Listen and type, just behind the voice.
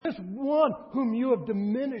one whom you have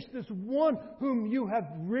diminished, this one whom you have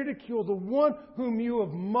ridiculed, the one whom you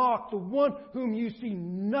have mocked, the one whom you see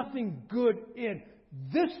nothing good in.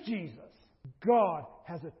 This Jesus, God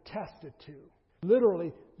has attested to.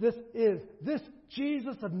 Literally, this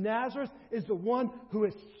Jesus of Nazareth is the one who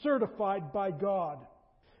is certified by God.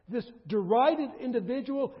 This derided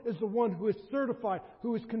individual is the one who is certified,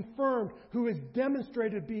 who is confirmed, who is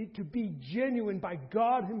demonstrated to be genuine by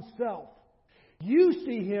God Himself. You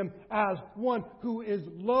see Him as one who is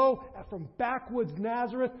low from backwoods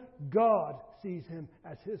Nazareth. God sees Him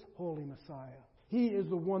as His holy Messiah. He is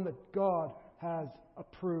the one that God has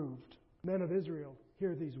approved. Men of Israel,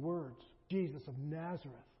 hear these words. Jesus of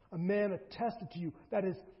Nazareth, a man attested to you, that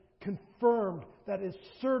is confirmed, that is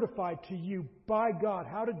certified to you by God.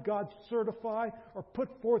 How did God certify or put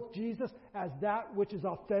forth Jesus as that which is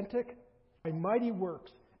authentic? By mighty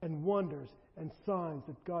works and wonders and signs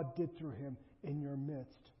that God did through Him in your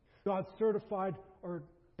midst. God certified or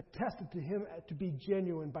attested to Him to be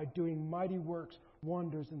genuine by doing mighty works,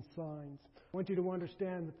 wonders, and signs. I want you to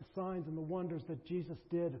understand that the signs and the wonders that Jesus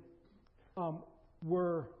did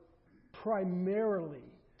were primarily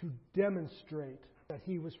to demonstrate that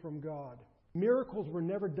He was from God. Miracles were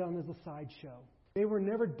never done as a sideshow. They were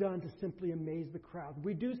never done to simply amaze the crowd.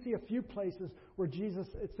 We do see a few places where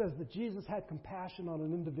it says that Jesus had compassion on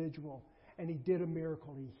an individual and He did a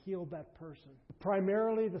miracle. He healed that person.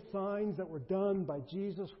 Primarily, the signs that were done by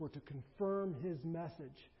Jesus were to confirm His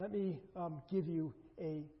message. Let me give you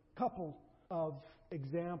a couple of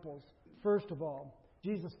examples. First of all,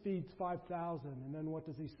 Jesus feeds 5,000, and then what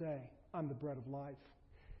does He say? I'm the bread of life.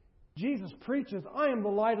 Jesus preaches, I am the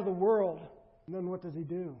light of the world. And then what does He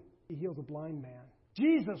do? He heals a blind man.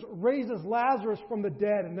 Jesus raises Lazarus from the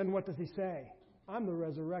dead, and then what does He say? I'm the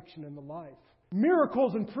resurrection and the life.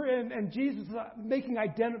 Miracles and Jesus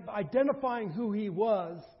identifying who He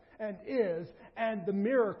was and is, and the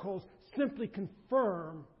miracles simply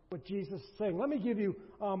confirm what Jesus is saying. Let me give you,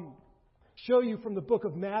 show you from the book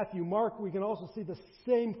of Matthew. Mark, we can also see the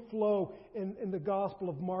same flow in the Gospel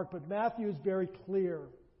of Mark, but Matthew is very clear.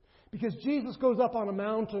 Because Jesus goes up on a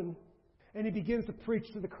mountain and He begins to preach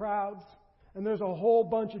to the crowds. And there's a whole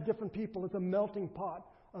bunch of different people. It's a melting pot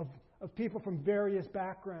of people from various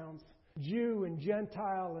backgrounds. Jew and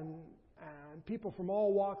Gentile and people from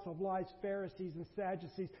all walks of life, Pharisees and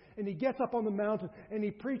Sadducees. And He gets up on the mountain and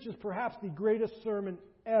He preaches perhaps the greatest sermon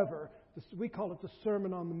ever. We call it the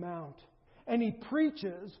Sermon on the Mount. And He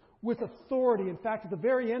preaches with authority. In fact, at the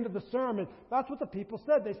very end of the sermon, that's what the people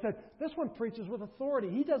said. They said, this one preaches with authority.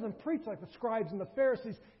 He doesn't preach like the scribes and the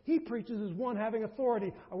Pharisees. He preaches as one having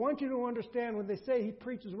authority. I want you to understand when they say He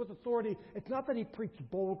preaches with authority, it's not that He preached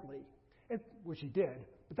boldly, which He did,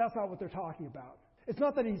 but that's not what they're talking about. It's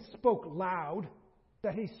not that He spoke loud,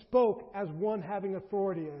 that He spoke as one having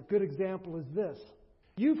authority. A good example is this.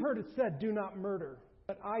 You've heard it said, do not murder,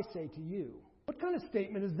 but I say to you. What kind of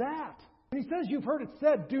statement is that? When He says you've heard it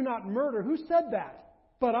said, do not murder, who said that?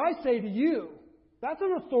 But I say to you. That's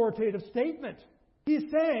an authoritative statement. He's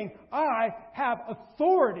saying, I have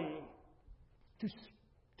authority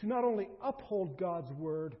to not only uphold God's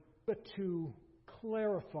word, but to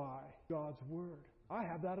clarify God's word. I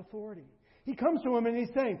have that authority. He comes to him and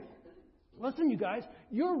He's saying, listen, you guys,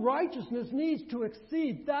 your righteousness needs to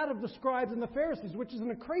exceed that of the scribes and the Pharisees, which is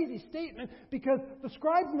a crazy statement because the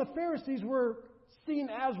scribes and the Pharisees were seen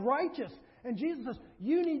as righteous. And Jesus says,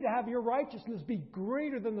 you need to have your righteousness be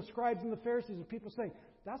greater than the scribes and the Pharisees. And people say,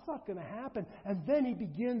 that's not going to happen. And then He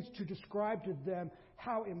begins to describe to them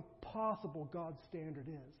how impossible God's standard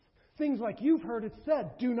is. Things like, you've heard it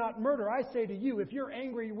said, do not murder. I say to you, if you're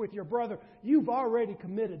angry with your brother, you've already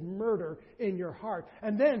committed murder in your heart.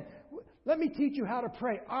 And then, let me teach you how to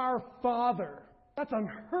pray. Our Father. That's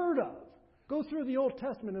unheard of. Go through the Old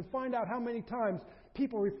Testament and find out how many times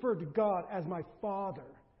people referred to God as my Father.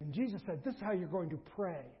 And Jesus said, this is how you're going to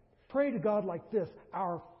pray. Pray to God like this,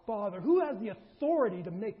 our Father. Who has the authority to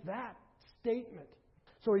make that statement?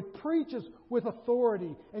 So He preaches with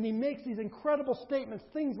authority, and He makes these incredible statements,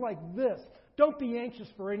 things like this. Don't be anxious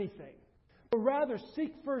for anything, but rather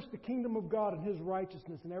seek first the kingdom of God and His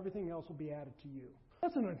righteousness, and everything else will be added to you.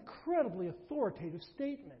 That's an incredibly authoritative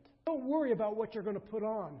statement. Don't worry about what you're going to put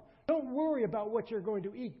on. Don't worry about what you're going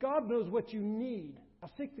to eat. God knows what you need. Now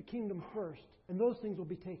seek the kingdom first, and those things will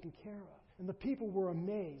be taken care of. And the people were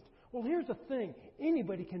amazed. Well, here's the thing.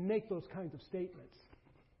 Anybody can make those kinds of statements.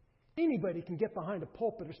 Anybody can get behind a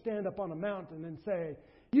pulpit or stand up on a mountain and say,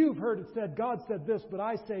 you've heard it said, God said this, but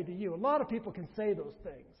I say to you. A lot of people can say those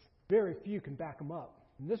things. Very few can back them up.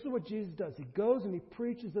 And this is what Jesus does. He goes and he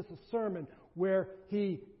preaches this a sermon where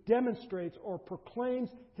he demonstrates or proclaims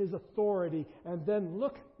his authority. And then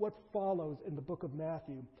look what follows in the book of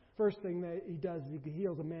Matthew. First thing that he does is he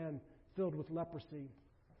heals a man filled with leprosy.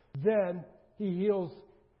 Then he heals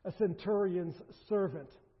a centurion's servant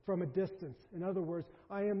from a distance. In other words,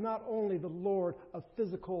 I am not only the Lord of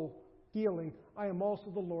physical healing, I am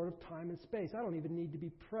also the Lord of time and space. I don't even need to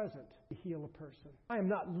be present to heal a person. I am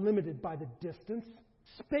not limited by the distance.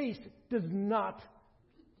 Space is not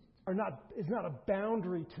a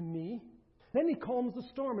boundary to me. Then he calms the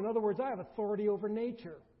storm. In other words, I have authority over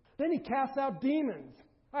nature. Then he casts out demons.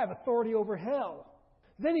 I have authority over hell.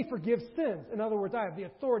 Then he forgives sins. In other words, I have the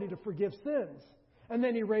authority to forgive sins. And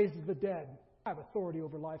then he raises the dead. I have authority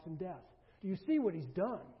over life and death. Do you see what he's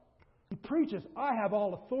done? He preaches, I have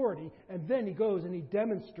all authority, and then he goes and he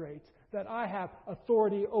demonstrates that I have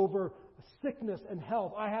authority over sickness and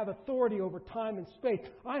health. I have authority over time and space.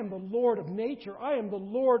 I am the Lord of nature. I am the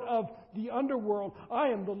Lord of the underworld. I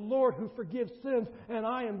am the Lord who forgives sins, and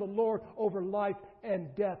I am the Lord over life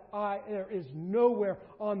and death. There is nowhere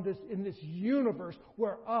in this universe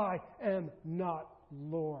where I am not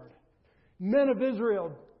Lord. Men of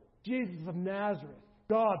Israel, Jesus of Nazareth,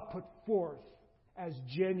 God put forth as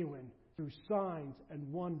genuine through signs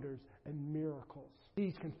and wonders and miracles.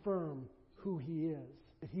 These confirm who He is,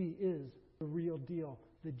 that He is the real deal,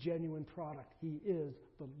 the genuine product. He is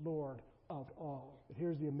the Lord of all. But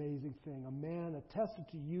here's the amazing thing. A man attested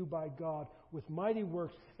to you by God with mighty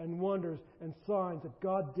works and wonders and signs that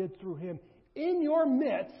God did through him in your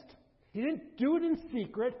midst. He didn't do it in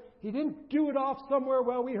secret. He didn't do it off somewhere,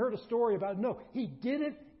 well, we heard a story about it. No, He did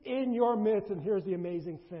it in your midst. And here's the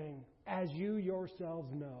amazing thing. As you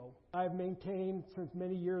yourselves know, I've maintained since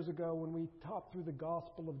many years ago when we taught through the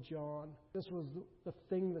Gospel of John, this was the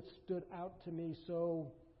thing that stood out to me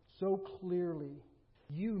so clearly.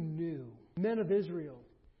 You knew. Men of Israel,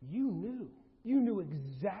 you knew. You knew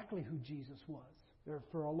exactly who Jesus was.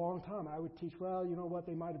 For a long time, I would teach, well, you know what,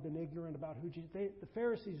 they might have been ignorant about who Jesus was. The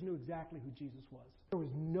Pharisees knew exactly who Jesus was. There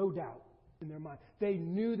was no doubt in their mind. They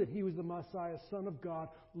knew that He was the Messiah, Son of God,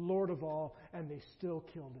 Lord of all, and they still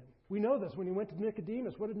killed Him. We know this when He went to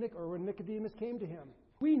Nicodemus. When Nicodemus came to Him.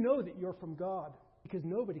 We know that you're from God because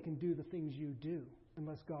nobody can do the things you do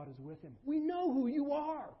unless God is with him. We know who you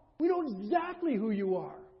are. We know exactly who you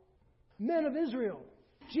are. Men of Israel,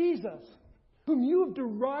 Jesus, whom you have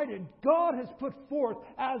derided, God has put forth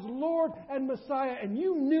as Lord and Messiah, and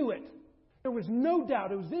you knew it. There was no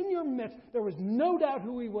doubt. It was in your midst. There was no doubt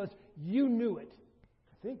who He was. You knew it.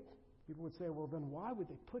 I think people would say, well, then why would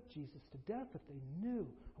they put Jesus to death if they knew?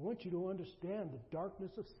 I want you to understand the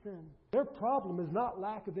darkness of sin. Their problem is not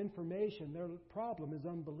lack of information. Their problem is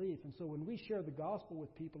unbelief. And so when we share the gospel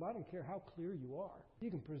with people, I don't care how clear you are. You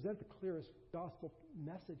can present the clearest gospel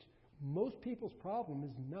message. Most people's problem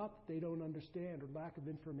is not that they don't understand or lack of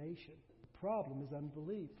information. The problem is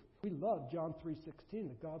unbelief. We love John 3:16,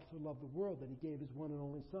 that God so loved the world that He gave His one and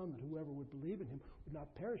only Son, that whoever would believe in Him would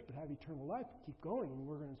not perish but have eternal life. Keep going, and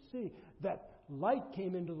we're going to see that light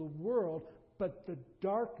came into the world, but the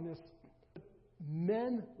darkness,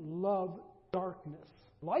 men love darkness.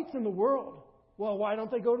 Light's in the world. Well, why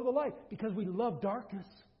don't they go to the light? Because we love darkness.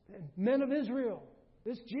 And men of Israel,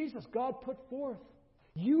 this Jesus God put forth.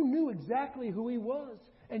 You knew exactly who He was,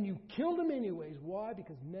 and you killed Him anyways. Why?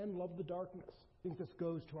 Because men love the darkness. I think this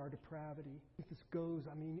goes to our depravity.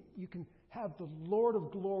 You can have the Lord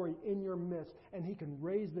of glory in your midst, and He can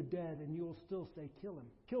raise the dead, and you will still say, kill him.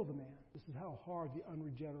 Kill the man. This is how hard the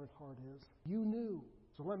unregenerate heart is. You knew.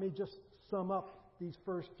 So let me just sum up these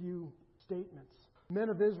first few statements. Men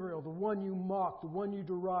of Israel, the one you mock, the one you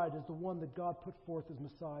deride, is the one that God put forth as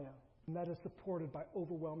Messiah. And that is supported by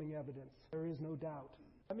overwhelming evidence. There is no doubt.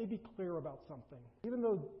 Let me be clear about something. Even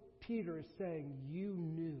though Peter is saying, you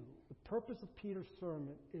knew, the purpose of Peter's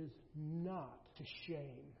sermon is not to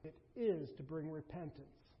shame. It is to bring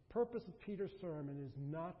repentance. The purpose of Peter's sermon is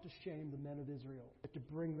not to shame the men of Israel, but to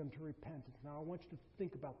bring them to repentance. Now, I want you to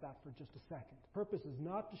think about that for just a second. The purpose is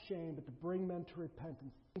not to shame, but to bring men to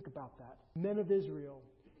repentance. Think about that. Men of Israel,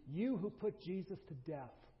 you who put Jesus to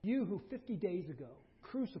death, you who 50 days ago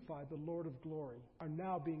crucified the Lord of glory, are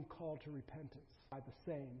now being called to repentance by the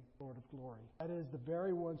same Lord of glory. That is, the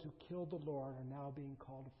very ones who killed the Lord are now being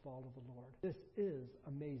called to follow the Lord. This is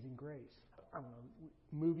amazing grace. I don't know,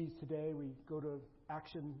 movies today, we go to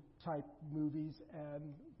action-type movies,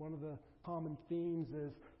 and one of the common themes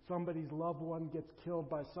is somebody's loved one gets killed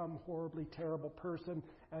by some horribly terrible person,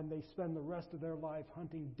 and they spend the rest of their life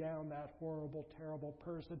hunting down that horrible, terrible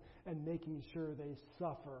person and making sure they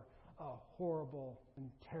suffer a horrible and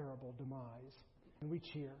terrible demise. And we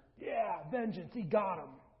cheer. Yeah, vengeance, he got him.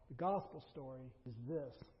 The gospel story is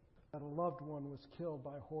this, that a loved one was killed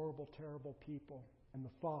by horrible, terrible people. And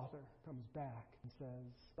the Father comes back and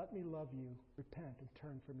says, let me love you, repent and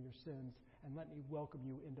turn from your sins, and let me welcome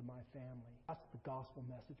you into my family. That's the gospel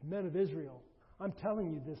message. Men of Israel, I'm telling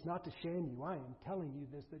you this not to shame you. I am telling you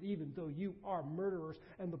this, that even though you are murderers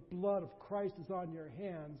and the blood of Christ is on your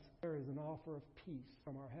hands, there is an offer of peace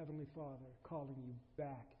from our Heavenly Father calling you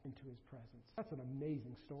back into His presence. That's an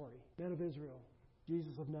amazing story. Men of Israel,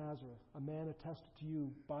 Jesus of Nazareth, a man attested to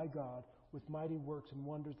you by God with mighty works and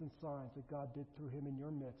wonders and signs that God did through Him in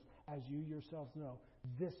your midst, as you yourselves know.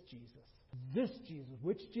 This Jesus,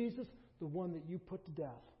 which Jesus? The one that you put to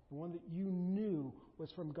death, the one that you knew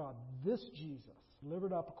was from God. This Jesus,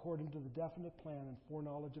 delivered up according to the definite plan and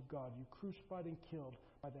foreknowledge of God, you crucified and killed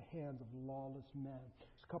by the hands of lawless men.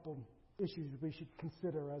 There's a couple issues we should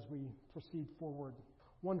consider as we proceed forward.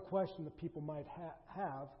 One question that people might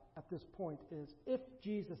have at this point is, if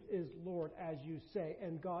Jesus is Lord, as you say,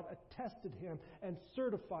 and God attested Him and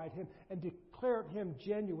certified Him and declared Him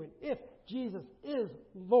genuine, if Jesus is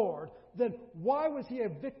Lord, then why was He a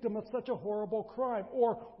victim of such a horrible crime?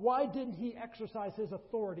 Or why didn't He exercise His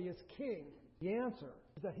authority as King? The answer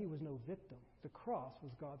is that He was no victim. The cross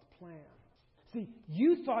was God's plan. See,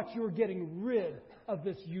 you thought you were getting rid of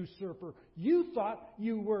this usurper. You thought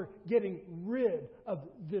you were getting rid of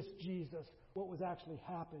this Jesus. What was actually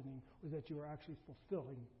happening was that you were actually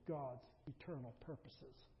fulfilling God's eternal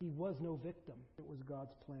purposes. He was no victim. It was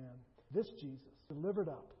God's plan. This Jesus, delivered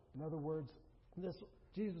up. In other words, this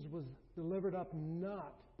Jesus was delivered up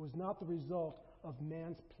was not the result of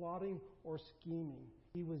man's plotting or scheming.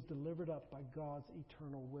 He was delivered up by God's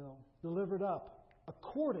eternal will. Delivered up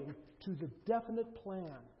according to the definite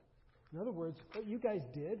plan. In other words, what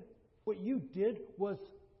you did was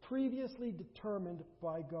previously determined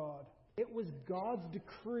by God. It was God's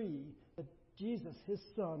decree that Jesus, His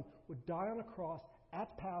Son, would die on a cross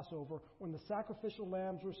at Passover when the sacrificial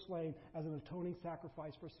lambs were slain as an atoning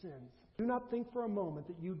sacrifice for sins. Do not think for a moment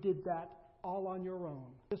that you did that all on your own.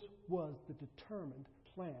 This was the determined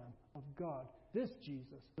plan of God. This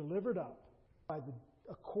Jesus, delivered up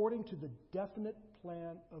according to the definite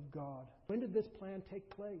plan of God. When did this plan take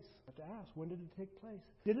place? I have to ask, when did it take place?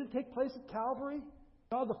 Did it take place at Calvary?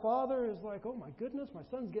 God the Father is like, oh my goodness, my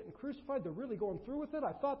son's getting crucified. They're really going through with it.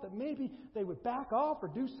 I thought that maybe they would back off or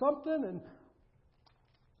do something. And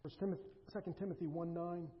 2 Timothy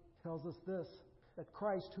 1:9 tells us this, that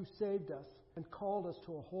Christ, who saved us and called us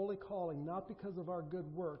to a holy calling, not because of our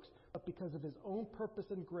good works, but because of His own purpose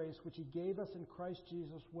and grace, which He gave us in Christ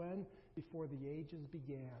Jesus when? Before the ages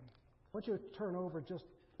began. I want you to turn over just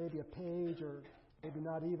maybe a page, or maybe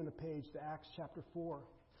not even a page, to Acts chapter 4.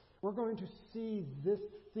 We're going to see this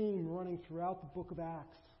theme running throughout the book of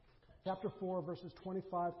Acts. Chapter 4, verses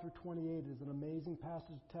 25 through 28 is an amazing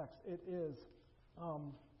passage of text. It is.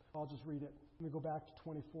 I'll just read it. Let me go back to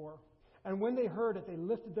 24. And when they heard it, they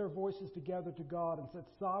lifted their voices together to God and said,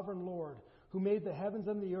 Sovereign Lord, who made the heavens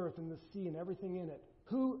and the earth and the sea and everything in it,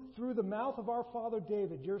 who through the mouth of our father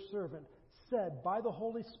David, your servant, said by the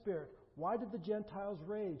Holy Spirit, why did the Gentiles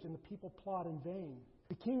rage and the people plot in vain?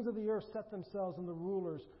 The kings of the earth set themselves, and the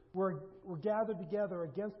rulers were gathered together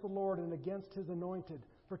against the Lord and against His anointed.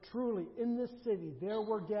 For truly in this city there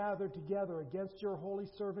were gathered together against your holy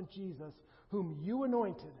servant Jesus, whom you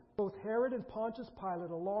anointed, both Herod and Pontius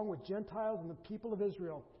Pilate, along with Gentiles and the people of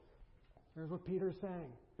Israel. Here's what Peter is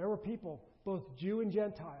saying. There were people, both Jew and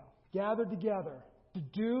Gentile, gathered together to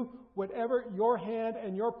do whatever your hand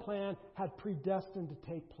and your plan had predestined to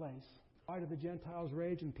take place. Why did the Gentiles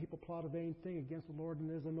rage and people plot a vain thing against the Lord and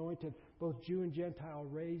His anointed? Both Jew and Gentile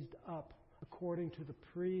raised up according to the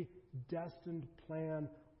predestined plan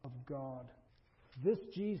of God. This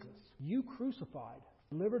Jesus, you crucified,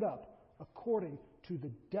 delivered up according to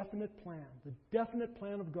the definite plan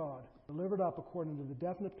of God, delivered up according to the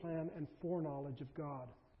definite plan and foreknowledge of God.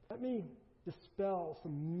 Let me dispel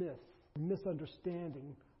some myths,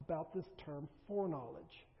 misunderstanding about this term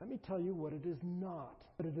foreknowledge. Let me tell you what it is not,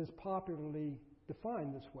 but it is popularly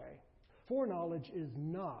defined this way. Foreknowledge is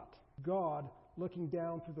not God looking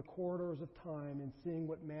down through the corridors of time and seeing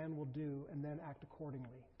what man will do and then act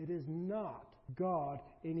accordingly. It is not God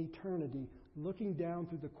in eternity looking down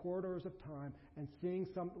through the corridors of time and seeing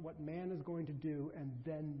what man is going to do and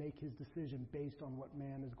then make his decision based on what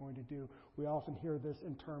man is going to do. We often hear this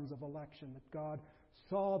in terms of election, that God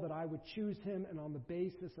saw that I would choose him, and on the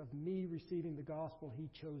basis of me receiving the gospel, he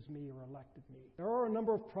chose me or elected me. There are a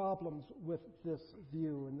number of problems with this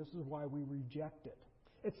view, and this is why we reject it.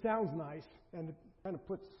 It sounds nice, and it kind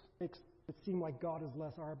of makes it seem like God is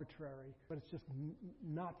less arbitrary, but it's just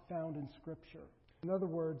not found in Scripture. In other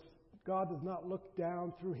words, God does not look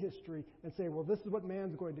down through history and say, well, this is what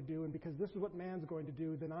man's going to do, and because this is what man's going to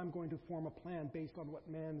do, then I'm going to form a plan based on what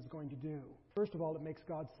man is going to do. First of all, it makes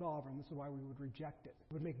God sovereign. This is why we would reject it.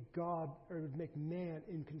 It would make it would make man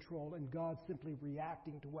in control, and God simply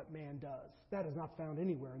reacting to what man does. That is not found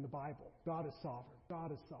anywhere in the Bible. God is sovereign.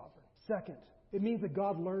 God is sovereign. Second, it means that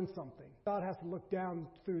God learns something. God has to look down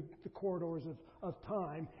through the corridors of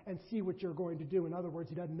time and see what you're going to do. In other words,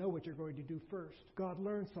 He doesn't know what you're going to do first. God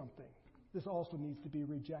learns something. This also needs to be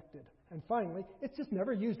rejected. And finally, it's just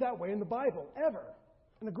never used that way in the Bible, ever.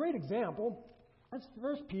 And a great example is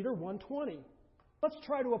 1 Peter 1:20. Let's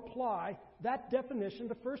try to apply that definition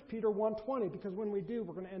to 1 Peter 1:20, because when we do,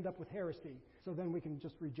 we're going to end up with heresy. So then we can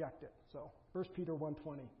just reject it. So 1 Peter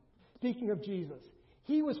 1:20. Speaking of Jesus,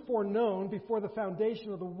 He was foreknown before the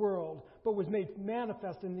foundation of the world, but was made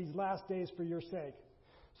manifest in these last days for your sake.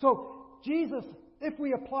 So Jesus, if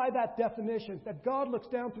we apply that definition, that God looks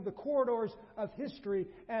down through the corridors of history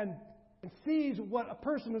and sees what a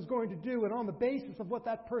person is going to do, and on the basis of what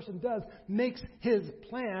that person does, makes His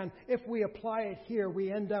plan. If we apply it here,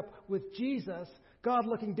 we end up with Jesus, God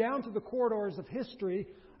looking down through the corridors of history,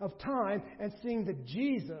 of time, and seeing that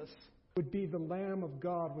Jesus would be the Lamb of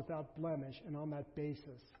God without blemish, and on that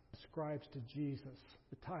basis ascribes to Jesus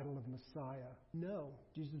the title of Messiah. No,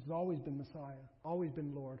 Jesus has always been Messiah, always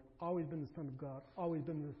been Lord, always been the Son of God, always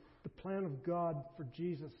been the plan of God for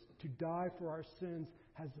Jesus to die for our sins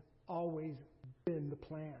has always been the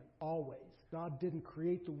plan, always. God didn't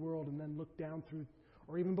create the world and then look down through,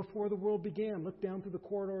 or even before the world began, look down through the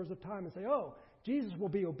corridors of time and say, oh, Jesus will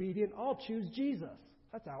be obedient, I'll choose Jesus.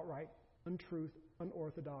 That's outright untruth,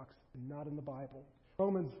 unorthodox, and not in the Bible.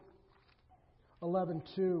 Romans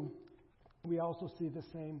 11:2, we also see the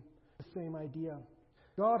same idea.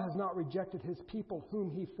 God has not rejected His people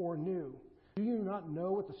whom He foreknew. Do you not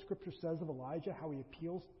know what the Scripture says of Elijah, how he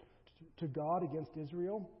appeals to God against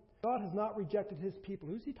Israel? God has not rejected His people.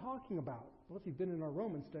 Who's He talking about? Well, if you've been in our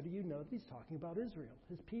Roman study, you know that He's talking about Israel,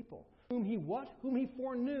 His people. Whom He what? Whom He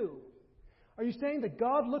foreknew. Are you saying that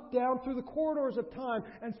God looked down through the corridors of time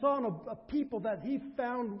and saw a people that He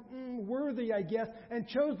found worthy, I guess, and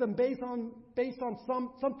chose them based on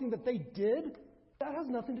something that they did? That has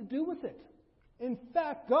nothing to do with it. In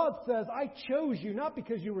fact, God says, I chose you, not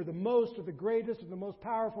because you were the most or the greatest or the most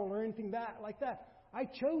powerful or anything like that. I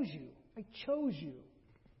chose you. I chose you.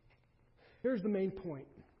 Here's the main point.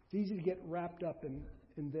 It's easy to get wrapped up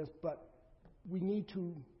in this, but we need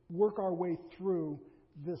to work our way through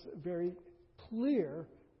this very clear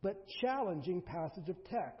but challenging passage of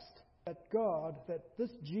text. That this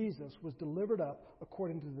Jesus was delivered up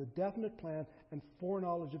according to the definite plan and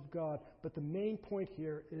foreknowledge of God. But the main point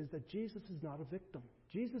here is that Jesus is not a victim.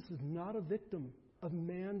 Jesus is not a victim of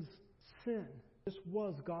man's sin. This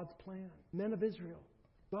was God's plan. Men of Israel,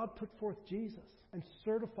 God put forth Jesus and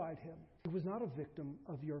certified Him. He was not a victim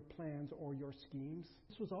of your plans or your schemes.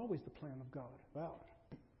 This was always the plan of God. Well,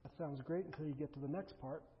 that sounds great until you get to the next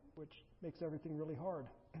part, which makes everything really hard.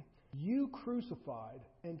 You crucified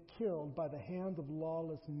and killed by the hands of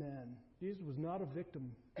lawless men. Jesus was not a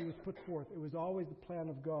victim. He was put forth. It was always the plan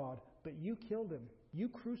of God. But you killed Him. You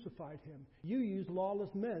crucified Him. You used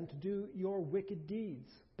lawless men to do your wicked deeds.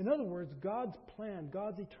 In other words, God's plan,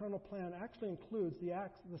 God's eternal plan, actually includes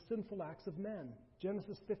the sinful acts of men.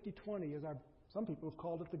 Genesis 50:20, some people have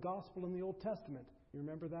called it the gospel in the Old Testament. You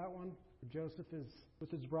remember that one? Joseph is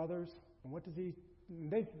with his brothers. And what does he...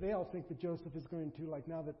 They all think that Joseph is going to, like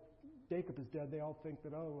now that Jacob is dead, they all think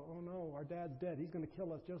that, oh no, our dad's dead. He's going to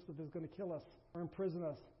kill us. Joseph is going to kill us or imprison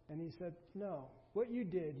us. And he said, no, what you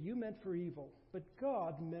did, you meant for evil, but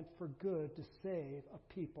God meant for good to save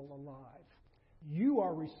a people alive. You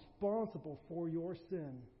are responsible for your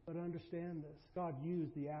sin. But understand this. God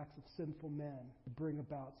used the acts of sinful men to bring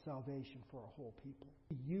about salvation for a whole people.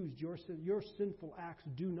 He used your sinful acts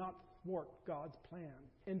do not thwart God's plan.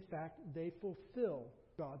 In fact, they fulfill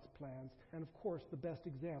God's plans. And of course, the best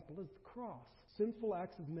example is the cross. Sinful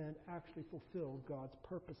acts of men actually fulfill God's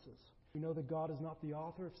purposes. We know that God is not the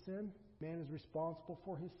author of sin. Man is responsible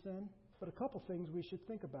for his sin. But a couple things we should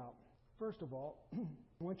think about. First of all,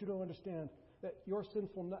 I want you to understand that your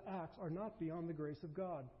sinful acts are not beyond the grace of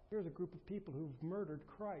God. Here's a group of people who've murdered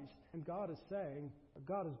Christ, and God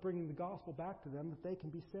is bringing the gospel back to them that they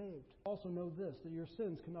can be saved. Also know this, that your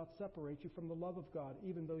sins cannot separate you from the love of God,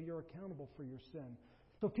 even though you're accountable for your sin.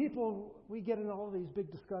 So we get in all these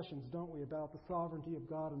big discussions, don't we, about the sovereignty of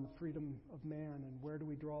God and the freedom of man, and where do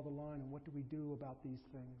we draw the line, and what do we do about these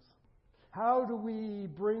things? How do we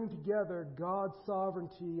bring together God's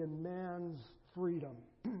sovereignty and man's freedom?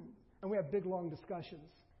 And we have big, long discussions.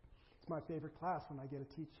 It's my favorite class when I get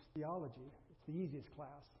to teach theology. It's the easiest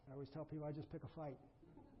class. I always tell people I just pick a fight.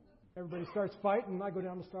 Everybody starts fighting, and I go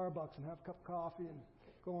down to Starbucks and have a cup of coffee and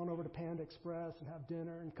go on over to Panda Express and have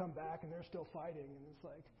dinner and come back, and they're still fighting. And it's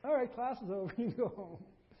like, all right, class is over, you go home.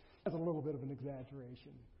 That's a little bit of an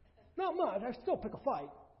exaggeration. Not much. I still pick a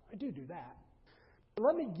fight. I do that. But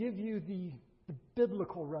let me give you the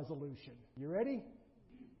biblical resolution. You ready?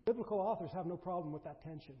 Biblical authors have no problem with that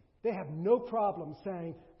tension. They have no problem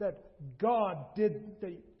saying that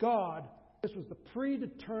this was the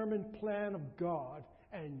predetermined plan of God,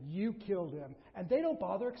 and you killed him. And they don't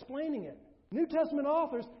bother explaining it. New Testament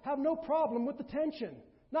authors have no problem with the tension.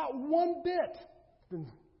 Not one bit. I've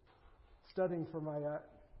been studying for my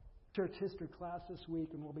church history class this week,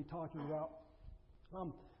 and we'll be talking about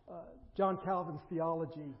John Calvin's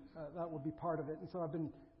theology. That will be part of it. And so I've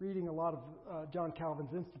been reading a lot of John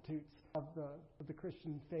Calvin's Institutes of the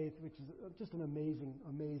Christian Faith, which is just an amazing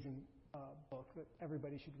book that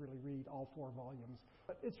everybody should really read, all 4 volumes.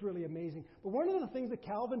 But it's really amazing. But one of the things that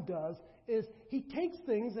Calvin does is he takes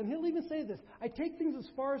things, and he'll even say this, I take things as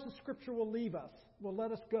far as the Scripture will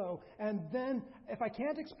let us go, and then if I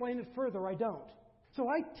can't explain it further, I don't. So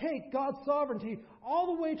I take God's sovereignty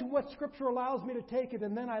all the way to what Scripture allows me to take it,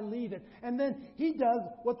 and then I leave it. And then he does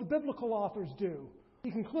what the biblical authors do.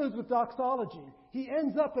 He concludes with doxology. He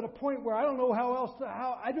ends up at a point where I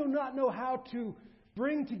do not know how to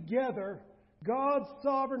bring together God's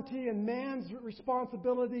sovereignty and man's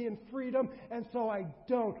responsibility and freedom, and so I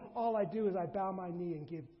don't. All I do is I bow my knee and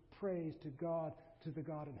give praise to God, to the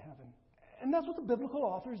God in heaven. And that's what the biblical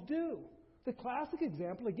authors do. The classic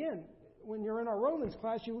example, again, when you're in our Romans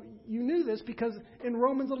class, you knew this because in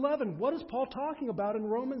Romans 11, what is Paul talking about in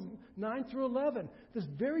Romans 9 through 11? This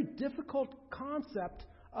very difficult concept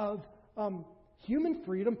of human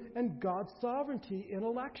freedom and God's sovereignty in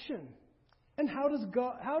election. And how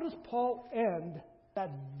does Paul end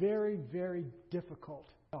that very, very difficult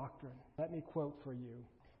doctrine? Let me quote for you.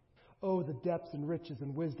 Oh, the depths and riches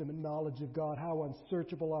and wisdom and knowledge of God, how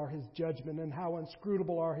unsearchable are his judgment and how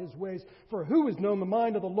inscrutable are his ways. For who has known the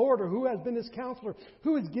mind of the Lord, or who has been his counselor?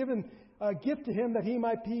 Who has given a gift to him that he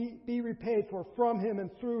might be repaid? For from him and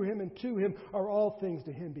through him and to him are all things.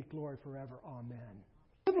 To him be glory forever. Amen.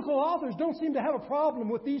 Biblical authors don't seem to have a problem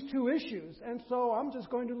with these 2 issues, and so I'm just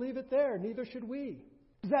going to leave it there. Neither should we.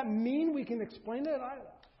 Does that mean we can explain it?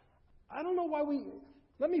 I don't know why we...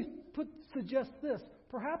 Let me suggest this.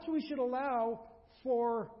 Perhaps we should allow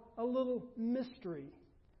for a little mystery.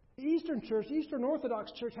 The Eastern Church, Eastern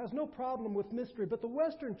Orthodox Church, has no problem with mystery, but the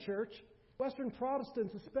Western Church, Western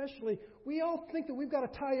Protestants especially, we all think that we've got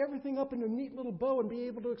to tie everything up in a neat little bow and be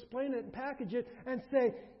able to explain it and package it and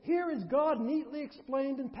say, here is God neatly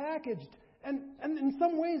explained and packaged. And in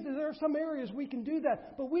some ways, there are some areas we can do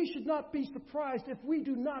that, but we should not be surprised if we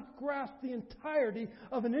do not grasp the entirety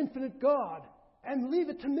of an infinite God and leave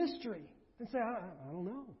it to mystery and say, I don't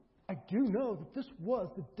know. I do know that this was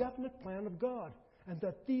the definite plan of God and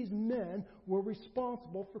that these men were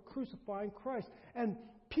responsible for crucifying Christ. And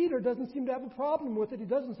Peter doesn't seem to have a problem with it. He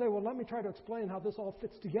doesn't say, well, let me try to explain how this all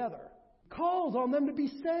fits together. Calls on them to be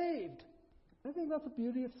saved. I think that's the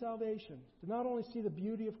beauty of salvation. To not only see the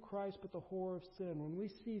beauty of Christ, but the horror of sin. When we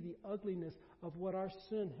see the ugliness of what our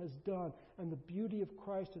sin has done and the beauty of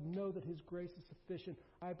Christ and know that his grace is sufficient,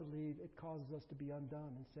 I believe it causes us to be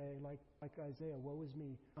undone and say, like Isaiah, woe is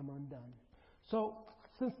me, I'm undone. So,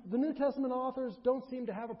 since the New Testament authors don't seem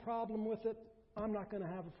to have a problem with it, I'm not going to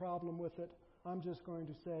have a problem with it. I'm just going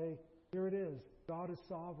to say, here it is. God is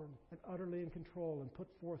sovereign and utterly in control and put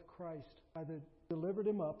forth Christ. Delivered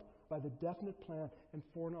him up by the definite plan and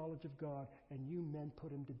foreknowledge of God, and you men put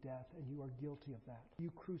him to death, and you are guilty of that.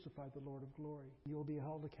 You crucified the Lord of glory. You will be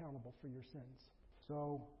held accountable for your sins.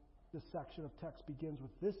 So, this section of text begins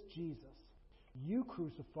with this Jesus you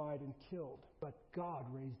crucified and killed, but God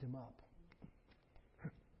raised him up.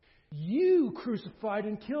 You crucified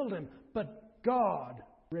and killed him, but God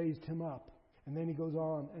raised him up. And then he goes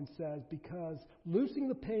on and says, because loosing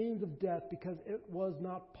the pains of death, because it was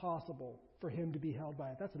not possible for him to be held by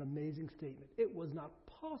it. That's an amazing statement. It was not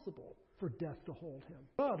possible for death to hold him.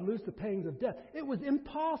 God loosed the pains of death. It was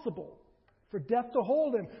impossible for death to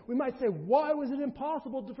hold him. We might say, why was it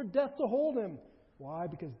impossible for death to hold him? Why?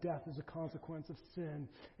 Because death is a consequence of sin.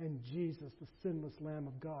 And Jesus, the sinless Lamb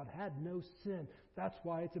of God, had no sin. That's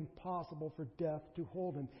why it's impossible for death to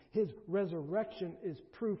hold him. His resurrection is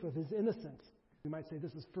proof of his innocence. We might say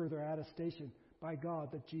this is further attestation by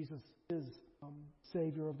God that Jesus is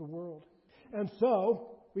Savior of the world. And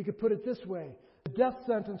so, we could put it this way. The death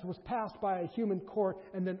sentence was passed by a human court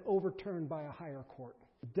and then overturned by a higher court.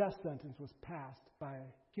 The death sentence was passed by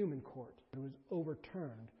a human court. It was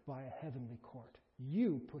overturned by a heavenly court.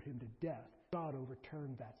 You put him to death. God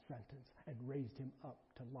overturned that sentence and raised him up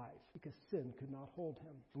to life because sin could not hold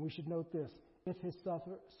him. And we should note this. If his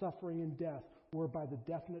suffering and death were by the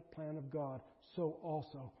definite plan of God, so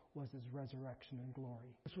also was his resurrection and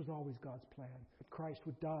glory. This was always God's plan. That Christ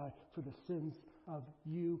would die for the sins of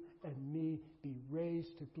you and me, be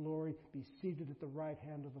raised to glory, be seated at the right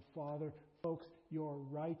hand of the Father. Folks, your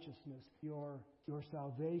righteousness, your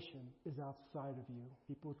salvation is outside of you.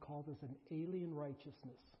 People would call this an alien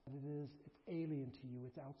righteousness. And it's alien to you.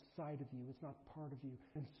 It's outside of you. It's not part of you.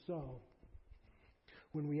 And so,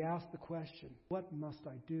 when we ask the question, what must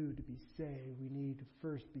I do to be saved? We need to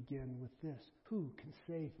first begin with this. Who can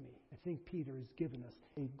save me? I think Peter has given us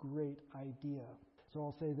a great idea. So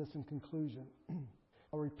I'll say this in conclusion.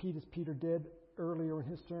 I'll repeat as Peter did earlier in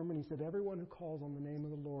his sermon. He said, everyone who calls on the name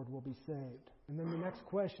of the Lord will be saved. And then the next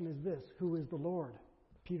question is this. Who is the Lord?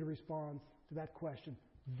 Peter responds to that question.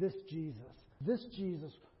 This Jesus. This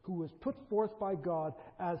Jesus who was put forth by God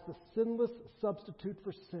as the sinless substitute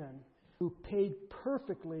for sin, who paid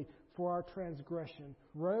perfectly for our transgression,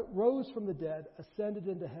 rose from the dead, ascended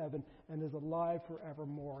into heaven, and is alive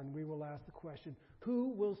forevermore. And we will ask the question, who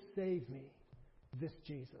will save me? This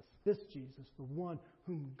Jesus, the one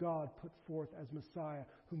whom God put forth as Messiah,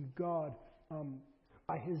 whom God,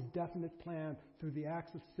 by his definite plan, through the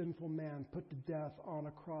acts of sinful man, put to death on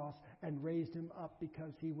a cross and raised him up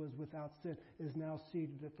because he was without sin, is now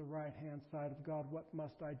seated at the right-hand side of God. What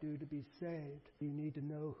must I do to be saved? You need to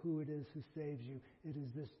know who it is who saves you. It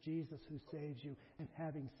is this Jesus who saves you. And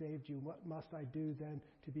having saved you, what must I do then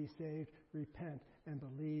to be saved? Repent and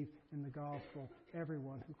believe in the gospel.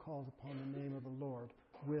 Everyone who calls upon the name of the Lord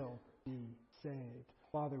will be saved.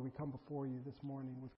 Father, we come before you this morning with